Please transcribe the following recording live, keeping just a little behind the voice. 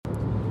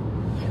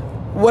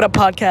What up,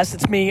 podcast?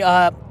 It's me.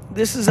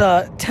 This is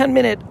a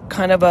 10-minute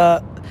kind of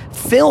a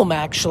film,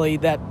 actually,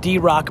 that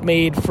D-Rock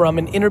made from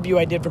an interview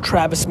I did for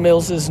Travis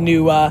Mills'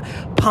 new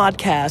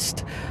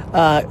podcast.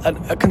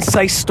 A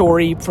concise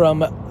story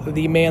from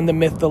the man, the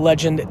myth, the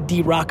legend,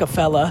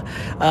 D-Rockefeller.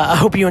 I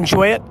hope you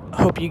enjoy it.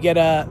 I hope you get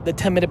the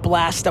 10-minute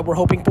blast that we're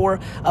hoping for.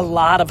 A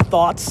lot of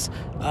thoughts,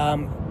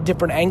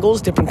 different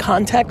angles, different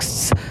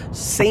contexts,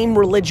 same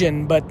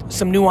religion, but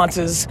some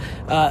nuances.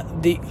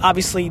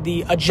 Obviously,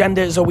 the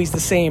agenda is always the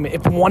same.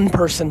 If one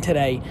person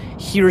today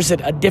hears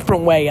it a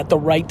different way at the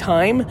right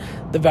time,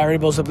 the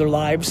variables of their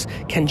lives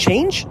can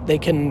change. They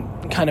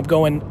can kind of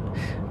go and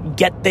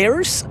get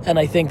theirs, and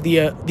I think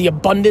the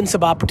abundance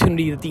of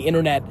opportunity that the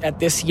internet at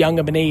this young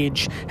of an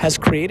age has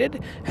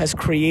created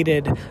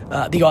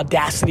the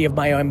audacity of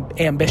my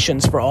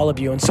ambitions for all of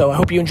you. And so I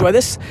hope you enjoy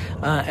this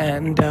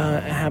and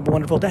have a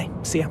wonderful day.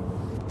 See ya.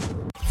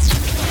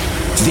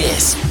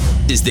 This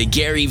is the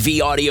Gary V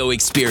audio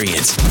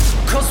experience.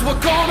 'Cause we're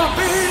gonna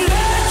be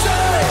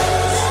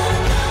legends.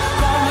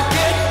 Gonna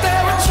get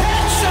their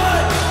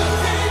attention.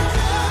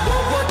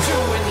 What we're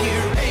doing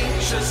here ain't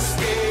just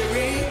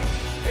scary.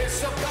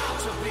 It's about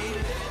to be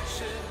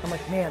legends. I'm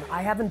like, man,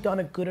 I haven't done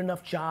a good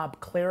enough job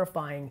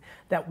clarifying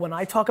that when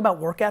I talk about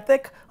work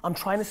ethic, I'm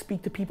trying to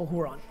speak to people who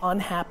are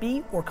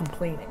unhappy or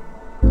complaining.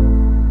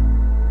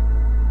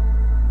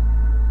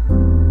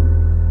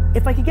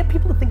 If I could get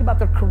people to think about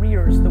their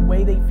careers the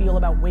way they feel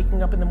about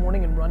waking up in the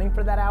morning and running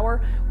for that hour,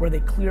 where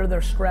they clear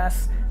their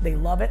stress, they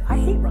love it. I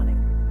hate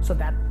running, so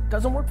that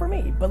doesn't work for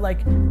me. But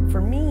like, for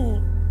me,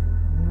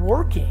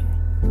 working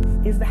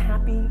is the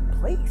happy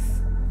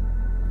place.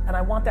 And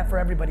I want that for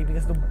everybody,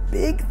 because the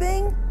big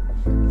thing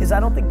is I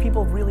don't think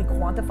people have really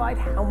quantified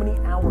how many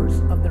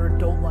hours of their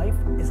adult life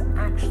is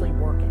actually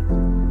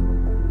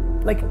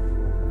working. Like,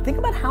 think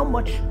about how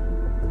much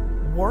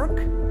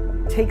work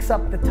takes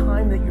up the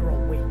time that you're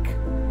awake.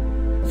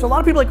 So a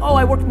lot of people are like, oh,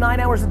 I work 9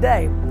 hours a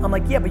day. I'm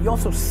like, yeah, but you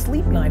also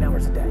sleep 9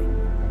 hours a day.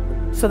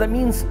 So that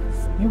means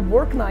you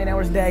work 9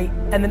 hours a day,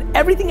 and then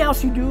everything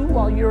else you do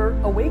while you're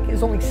awake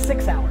is only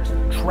 6 hours.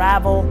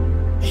 Travel,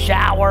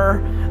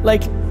 shower,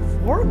 like,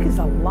 work is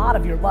a lot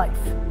of your life.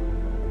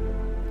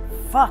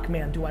 Fuck,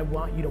 man, do I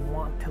want you to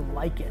want to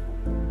like it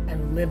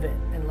and live it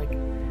and like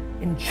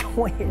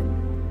enjoy it.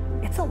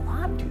 It's a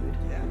lot, dude.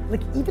 Yeah.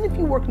 Like, even if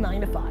you work 9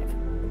 to 5,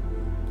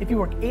 if you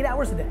work 8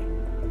 hours a day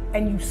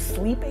and you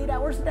sleep 8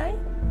 hours a day,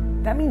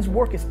 that means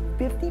work is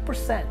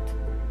 50%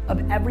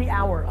 of every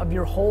hour of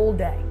your whole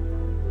day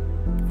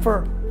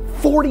for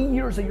 40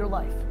 years of your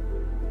life.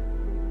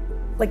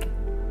 Like,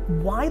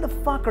 why the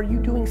fuck are you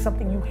doing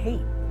something you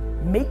hate?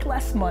 Make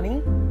less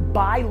money,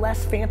 buy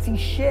less fancy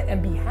shit,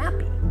 and be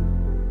happy.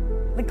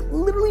 Like,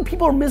 literally,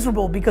 people are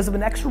miserable because of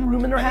an extra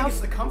room in their house. I think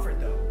it's the comfort,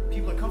 though.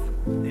 People are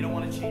comfortable. They don't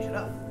want to change it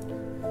up.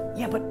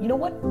 Yeah, but you know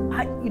what?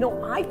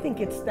 I think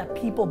it's that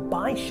people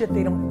buy shit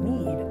they don't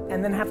need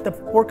and then have to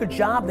work a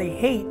job they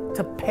hate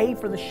to pay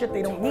for the shit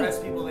they don't need. To impress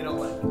people they don't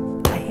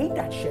like. I hate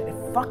that shit. It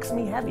fucks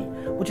me heavy,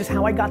 which is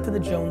how I got to the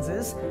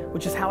Joneses,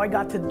 which is how I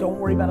got to don't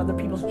worry about other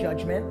people's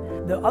judgment.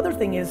 The other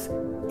thing is,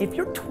 if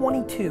you're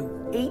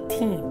 22,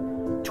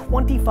 18,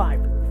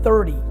 25,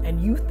 30, and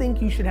you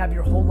think you should have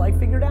your whole life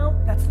figured out,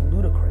 that's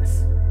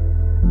ludicrous.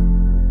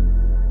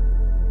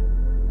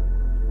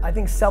 I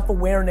think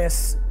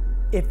self-awareness,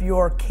 if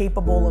you're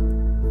capable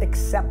of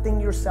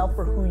accepting yourself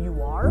for who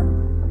you are,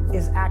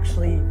 is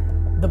actually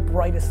the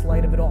brightest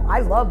light of it all. I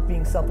love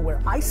being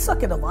self-aware. I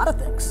suck at a lot of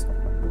things.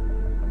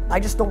 I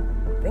just don't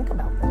think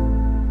about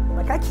them.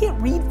 Like, I can't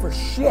read for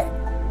shit.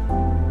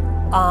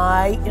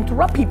 I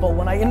interrupt people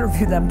when I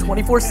interview them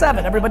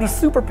 24/7. Everybody's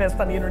super pissed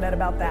on the internet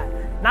about that.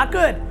 Not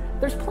good.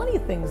 There's plenty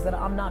of things that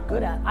I'm not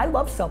good at. I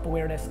love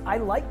self-awareness.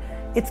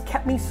 It's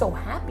kept me so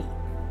happy.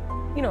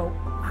 You know,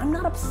 I'm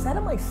not upset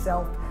at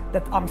myself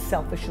that I'm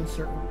selfish in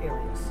certain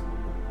areas.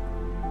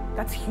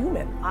 That's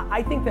human.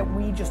 I think that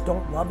we just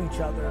don't love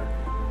each other,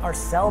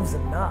 ourselves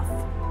enough.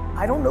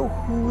 I don't know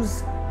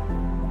whose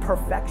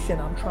perfection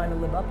I'm trying to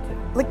live up to.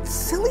 Like,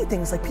 silly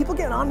things, like people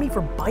getting on me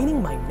for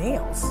biting my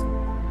nails.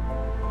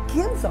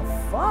 Gives a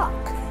fuck.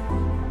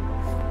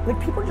 Like,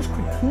 people are just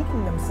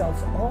critiquing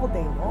themselves all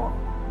day long.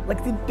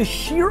 Like, the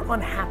sheer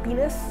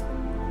unhappiness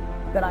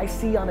that I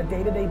see on a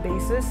day-to-day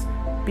basis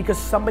because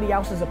somebody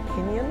else's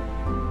opinion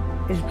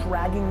is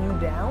dragging you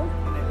down.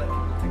 And they let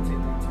people dictate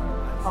their entire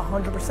lives.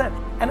 100%.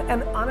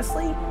 And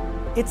honestly,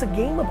 it's a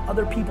game of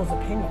other people's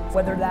opinions.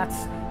 Whether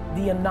that's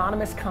the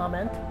anonymous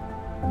comment,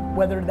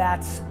 whether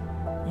that's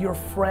your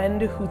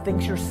friend who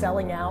thinks you're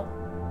selling out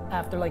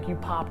after like you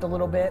popped a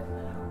little bit,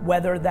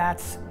 whether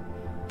that's,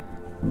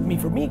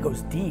 for me it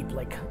goes deep.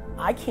 Like,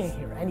 I can't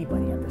hear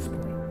anybody at this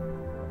point.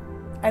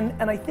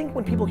 And I think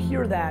when people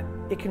hear that,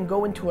 it can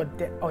go into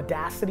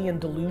audacity and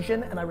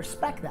delusion, and I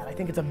respect that. I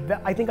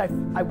think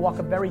I walk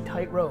a very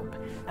tight rope,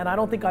 and I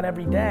don't think on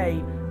every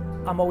day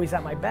I'm always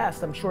at my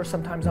best. I'm sure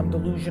sometimes I'm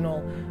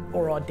delusional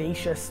or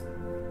audacious,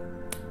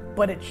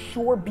 but it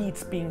sure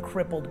beats being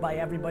crippled by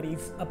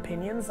everybody's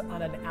opinions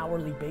on an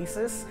hourly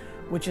basis,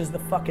 which is the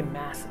fucking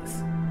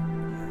masses.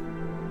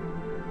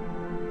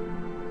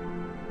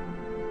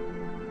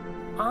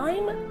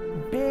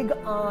 I'm big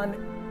on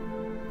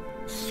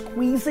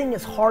squeezing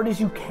as hard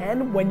as you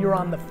can when you're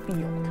on the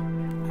field.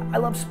 I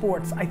love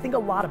sports. I think a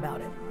lot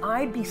about it.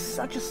 I'd be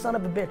such a son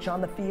of a bitch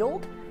on the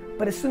field,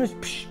 but as soon as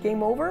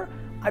game over,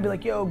 I'd be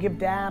like, yo, give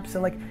daps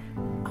and like,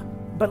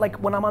 but like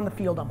when I'm on the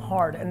field, I'm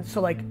hard. And so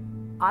like,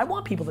 I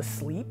want people to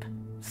sleep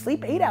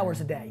 8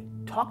 hours a day.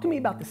 Talk to me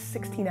about the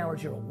 16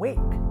 hours you're awake.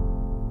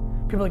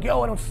 People are like,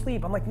 yo, I don't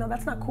sleep. I'm like, no,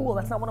 that's not cool.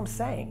 That's not what I'm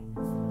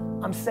saying.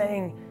 I'm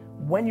saying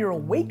when you're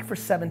awake for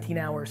 17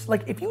 hours,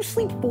 like if you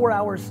sleep 4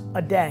 hours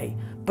a day,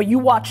 but you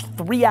watch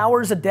 3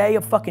 hours a day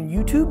of fucking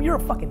YouTube, you're a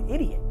fucking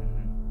idiot.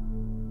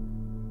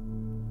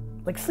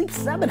 Like sleep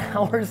 7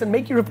 hours and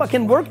make your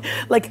fucking work.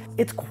 Like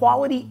it's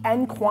quality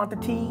and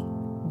quantity,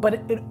 but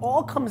it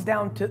all comes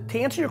down to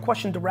answer your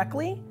question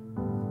directly,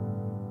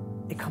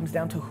 it comes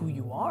down to who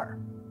you are.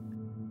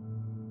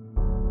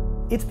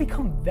 It's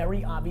become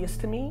very obvious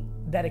to me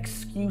that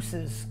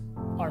excuses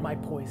are my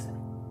poison,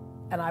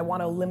 and I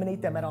want to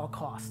eliminate them at all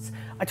costs.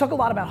 I talk a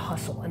lot about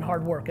hustle and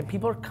hard work, and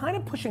people are kind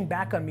of pushing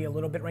back on me a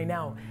little bit right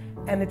now,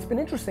 and it's been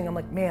interesting. I'm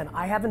like, man,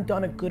 I haven't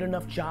done a good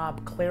enough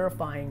job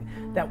clarifying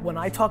that when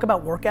I talk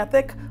about work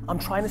ethic, I'm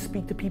trying to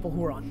speak to people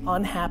who are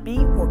unhappy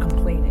or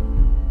complaining.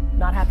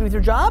 Not happy with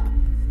your job?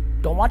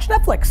 Don't watch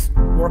Netflix.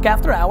 Work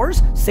after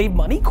hours, save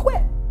money,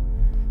 quit.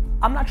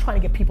 I'm not trying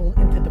to get people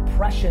into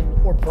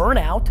depression or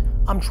burnout.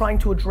 I'm trying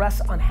to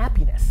address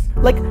unhappiness.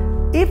 Like,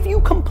 if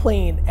you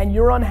complain and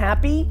you're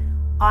unhappy,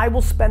 I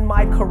will spend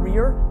my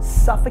career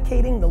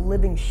suffocating the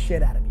living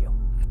shit out of you.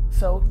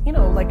 So, you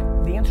know, like,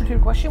 the answer to your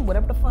question,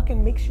 whatever the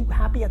fucking makes you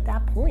happy at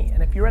that point.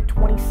 And if you're at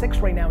 26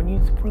 right now and you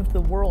need to prove to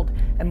the world,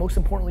 and most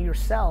importantly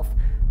yourself,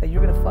 that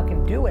you're gonna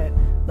fucking do it,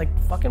 like,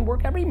 fucking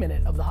work every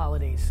minute of the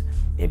holidays.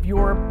 If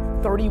you're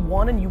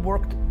 31 and you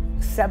worked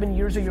 7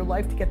 years of your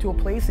life to get to a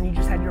place and you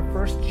just had your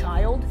first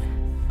child,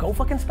 go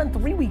fucking spend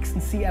 3 weeks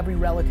and see every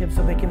relative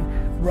so they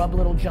can rub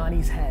little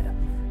Johnny's head.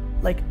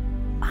 Like,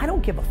 I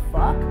don't give a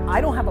fuck. I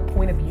don't have a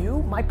point of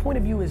view. My point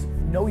of view is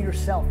know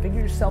yourself,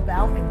 figure yourself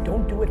out, and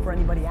don't do it for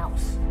anybody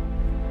else.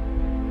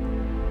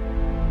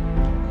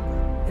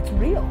 It's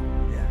real.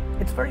 Yeah.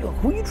 It's very real.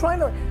 Who are you trying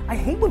to, I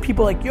hate when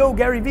people are like, yo,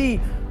 Gary Vee,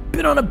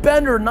 been on a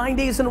bender 9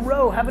 days in a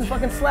row, haven't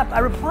fucking slept. I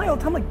reply all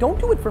the time, like, don't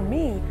do it for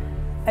me.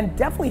 And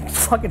definitely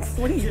fucking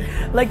sleep.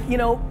 Like, you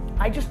know,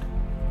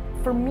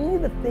 for me,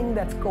 the thing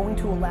that's going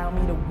to allow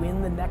me to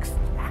win the next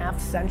half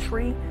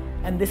century,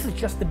 and this is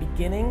just the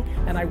beginning,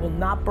 and I will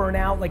not burn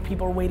out like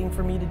people are waiting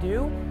for me to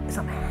do, is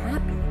I'm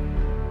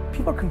happy.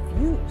 People are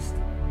confused.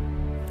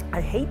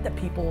 I hate that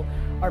people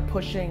are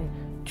pushing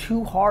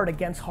too hard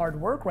against hard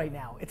work right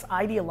now. It's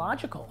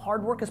ideological.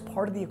 Hard work is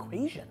part of the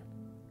equation.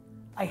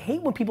 I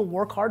hate when people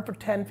work hard for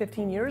 10,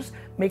 15 years,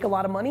 make a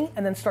lot of money,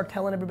 and then start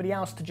telling everybody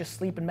else to just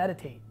sleep and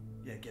meditate.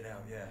 Yeah, get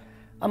out, yeah.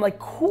 I'm like,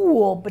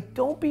 cool, but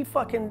don't be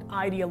fucking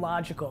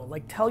ideological.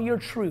 Like, tell your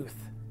truth.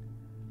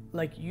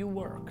 Like, you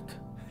worked.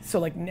 So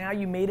like, now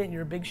you made it and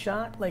you're a big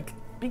shot. Like,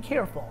 be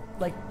careful.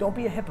 Like, don't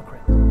be a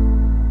hypocrite.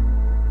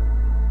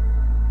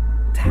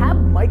 To have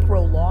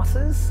micro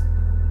losses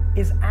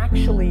is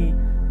actually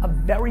a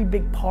very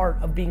big part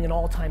of being an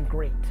all-time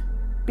great.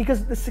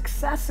 Because the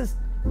success is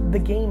the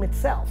game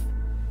itself.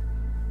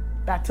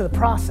 Back to the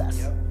process.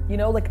 Yep. You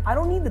know, like, I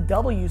don't need the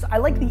W's. I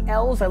like the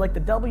L's, I like the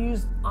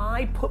W's.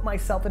 I put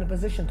myself in a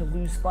position to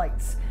lose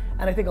fights.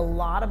 And I think a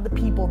lot of the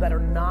people that are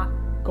not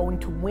going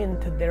to win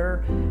to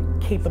their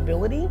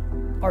capability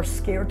are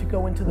scared to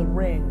go into the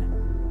ring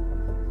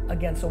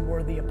against a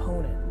worthy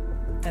opponent.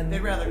 And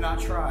They'd rather not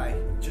try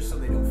just so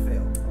they don't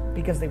fail.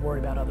 because they worry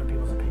about other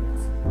people's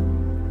opinions.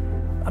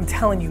 I'm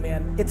telling you,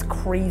 man, it's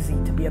crazy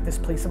to be at this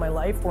place in my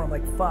life where I'm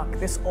like, fuck,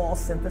 this all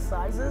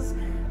synthesizes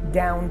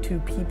down to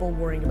people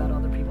worrying about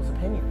other people's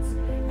opinions.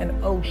 And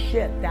oh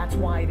shit, that's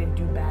why I didn't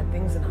do bad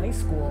things in high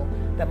school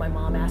that my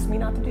mom asked me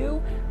not to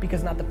do,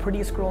 because not the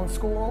prettiest girl in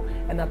school,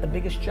 and not the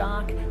biggest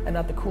jock, and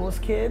not the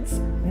coolest kids,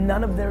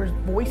 none of their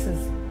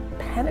voices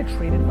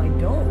penetrated my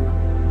dome.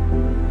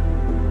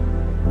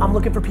 I'm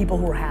looking for people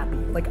who are happy.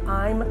 Like,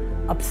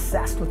 I'm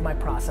obsessed with my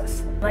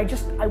process. And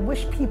I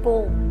wish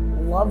people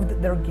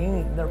loved their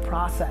game, their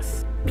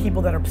process.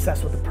 People that are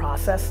obsessed with the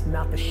process,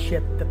 not the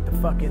shit that the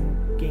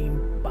fucking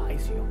game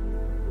buys you.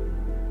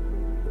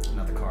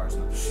 Not the cars,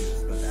 not the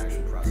shoes, but the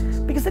actual process.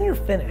 Because then you're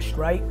finished,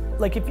 right?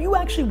 Like, if you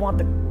actually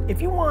want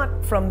if you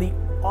want from the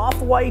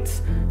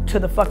off-whites to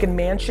the fucking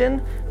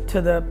mansion,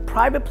 to the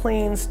private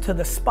planes, to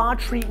the spa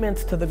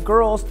treatments, to the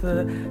girls, to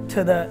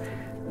the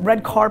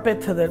red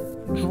carpet, to the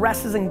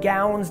dresses and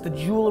gowns, the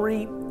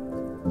jewelry,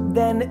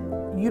 then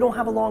you don't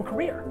have a long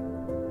career.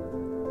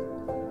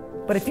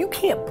 But if you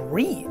can't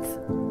breathe,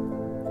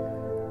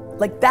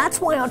 like,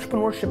 that's why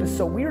entrepreneurship is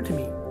so weird to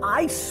me.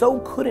 I so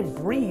couldn't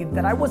breathe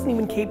that I wasn't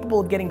even capable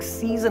of getting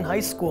C's in high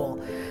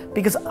school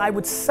because I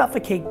would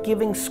suffocate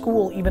giving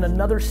school even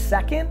another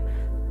second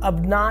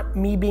of not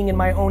me being in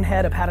my own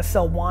head of how to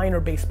sell wine or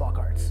baseball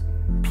cards.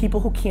 People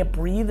who can't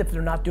breathe if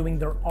they're not doing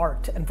their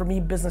art. And for me,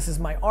 business is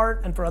my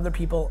art, and for other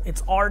people,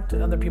 it's art.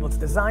 Other people, it's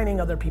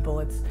designing. Other people,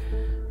 it's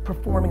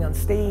performing on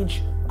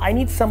stage. I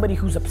need somebody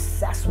who's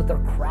obsessed with their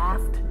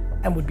craft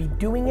and would be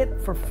doing it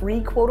for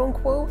free, quote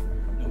unquote,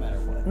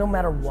 no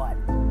matter what.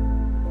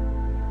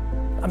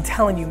 I'm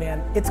telling you,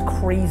 man, it's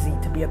crazy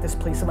to be at this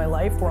place in my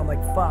life where I'm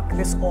like, fuck,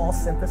 this all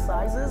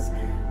synthesizes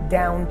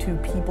down to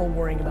people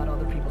worrying about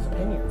other people's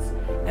opinions.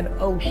 And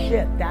oh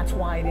shit, that's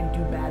why I didn't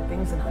do bad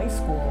things in high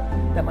school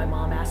that my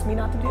mom asked me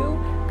not to do,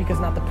 because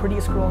not the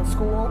prettiest girl in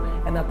school,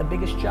 and not the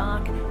biggest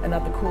jock, and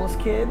not the coolest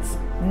kids,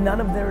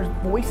 none of their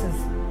voices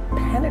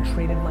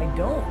penetrated my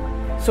dome.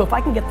 So if I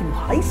can get through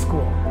high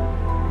school,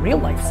 real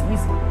life's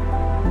easy.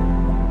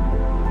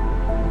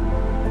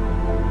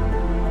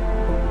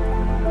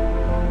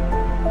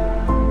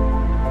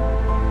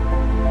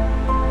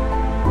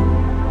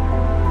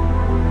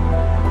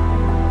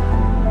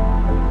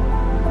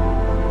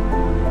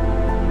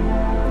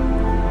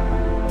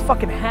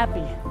 Fucking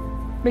happy,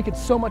 make it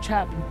so much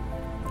happy.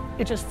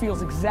 It just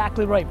feels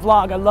exactly right.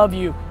 Vlog, I love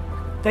you.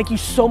 Thank you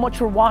so much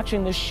for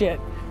watching this shit.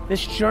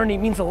 This journey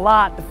means a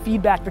lot. The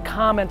feedback, the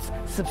comments.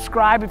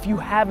 Subscribe if you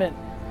haven't,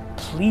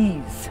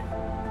 please.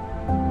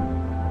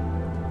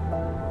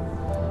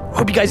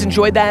 Hope you guys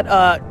enjoyed that.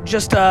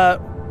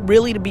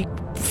 Really, to be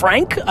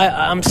frank,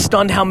 I'm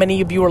stunned how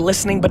many of you are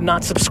listening but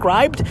not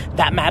subscribed.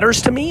 That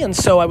matters to me, and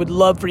so I would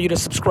love for you to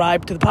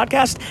subscribe to the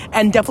podcast,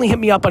 and definitely hit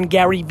me up on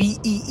Gary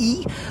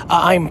VEE.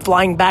 I'm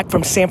flying back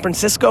from San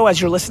Francisco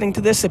as you're listening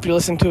to this, if you're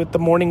listening to it the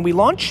morning we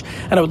launch,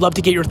 and I would love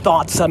to get your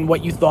thoughts on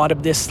what you thought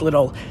of this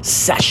little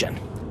session.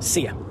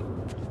 See ya.